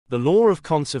The law of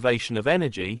conservation of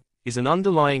energy is an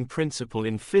underlying principle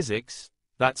in physics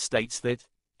that states that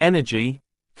energy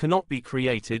cannot be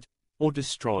created or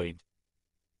destroyed.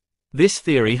 This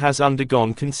theory has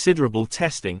undergone considerable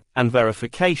testing and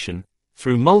verification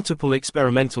through multiple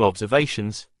experimental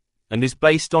observations and is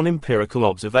based on empirical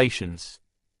observations.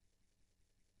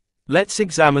 Let's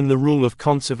examine the rule of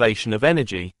conservation of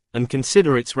energy and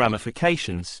consider its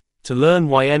ramifications to learn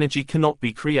why energy cannot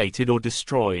be created or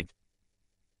destroyed.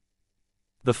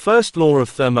 The first law of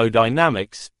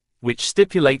thermodynamics, which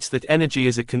stipulates that energy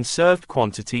is a conserved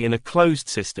quantity in a closed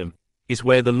system, is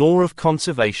where the law of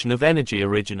conservation of energy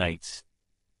originates.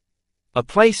 A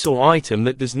place or item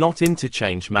that does not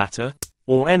interchange matter,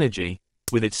 or energy,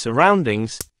 with its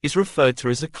surroundings, is referred to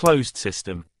as a closed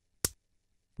system.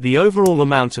 The overall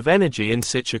amount of energy in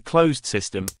such a closed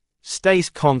system stays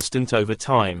constant over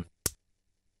time.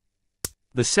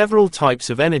 The several types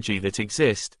of energy that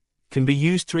exist can be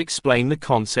used to explain the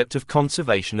concept of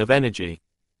conservation of energy.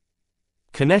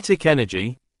 Kinetic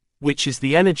energy, which is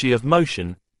the energy of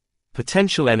motion;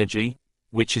 potential energy,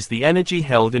 which is the energy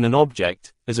held in an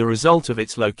object as a result of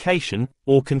its location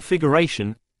or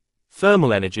configuration;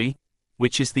 thermal energy,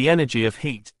 which is the energy of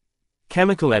heat;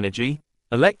 chemical energy,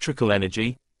 electrical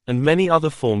energy, and many other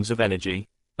forms of energy,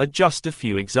 are just a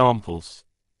few examples.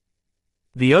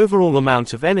 The overall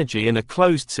amount of energy in a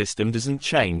closed system doesn't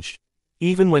change,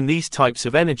 even when these types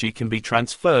of energy can be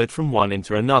transferred from one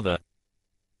into another.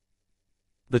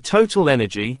 The total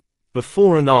energy,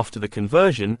 before and after the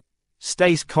conversion,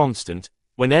 stays constant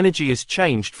when energy is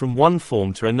changed from one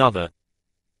form to another.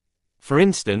 For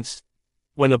instance,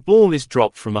 when a ball is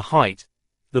dropped from a height,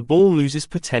 the ball loses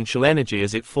potential energy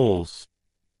as it falls.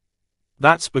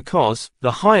 That's because,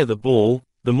 the higher the ball,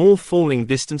 the more falling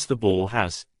distance the ball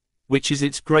has, which is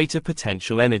its greater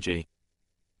potential energy.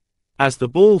 As the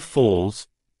ball falls,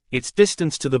 its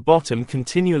distance to the bottom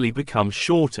continually becomes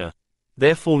shorter,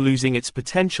 therefore losing its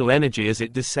potential energy as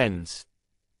it descends.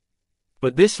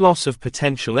 But this loss of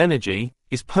potential energy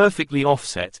is perfectly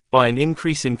offset by an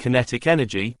increase in kinetic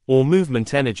energy, or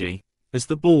movement energy, as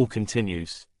the ball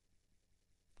continues.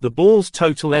 The ball's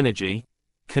total energy,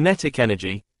 kinetic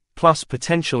energy, plus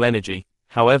potential energy,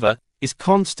 however, is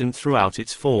constant throughout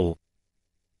its fall.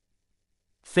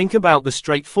 Think about the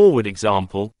straightforward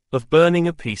example of burning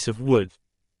a piece of wood.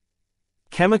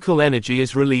 Chemical energy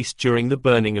is released during the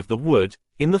burning of the wood,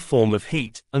 in the form of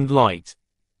heat and light.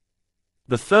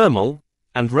 The thermal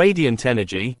and radiant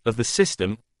energy of the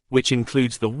system, which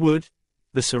includes the wood,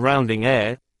 the surrounding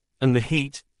air, and the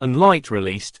heat and light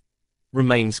released,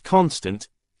 remains constant,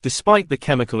 despite the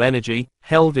chemical energy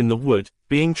held in the wood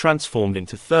being transformed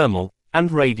into thermal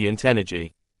and radiant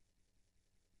energy.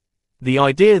 The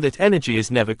idea that energy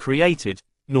is never created,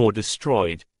 nor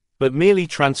destroyed, but merely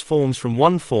transforms from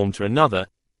one form to another,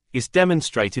 is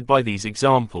demonstrated by these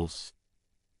examples.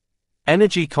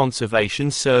 Energy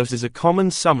conservation serves as a common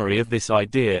summary of this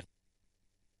idea.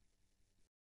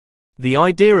 The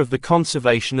idea of the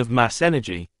conservation of mass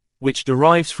energy, which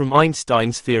derives from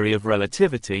Einstein's theory of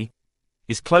relativity,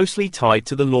 is closely tied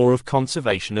to the law of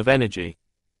conservation of energy.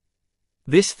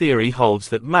 This theory holds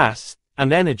that mass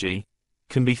and energy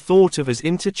can be thought of as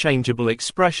interchangeable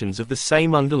expressions of the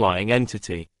same underlying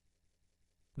entity.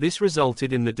 This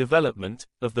resulted in the development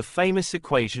of the famous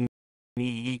equation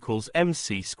E equals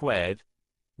mc squared,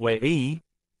 where E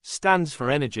stands for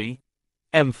energy,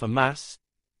 m for mass,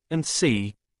 and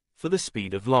c for the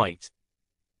speed of light.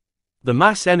 The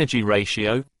mass-energy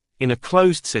ratio, in a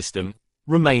closed system,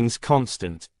 remains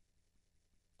constant.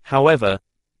 However,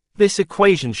 this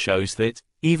equation shows that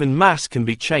even mass can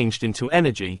be changed into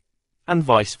energy, and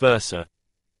vice versa.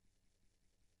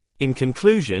 In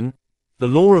conclusion, the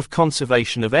law of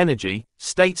conservation of energy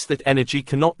states that energy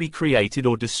cannot be created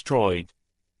or destroyed.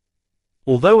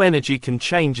 Although energy can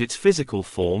change its physical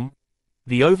form,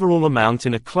 the overall amount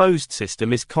in a closed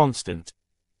system is constant.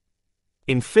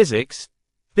 In physics,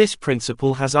 this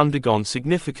principle has undergone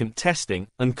significant testing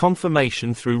and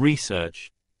confirmation through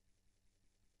research.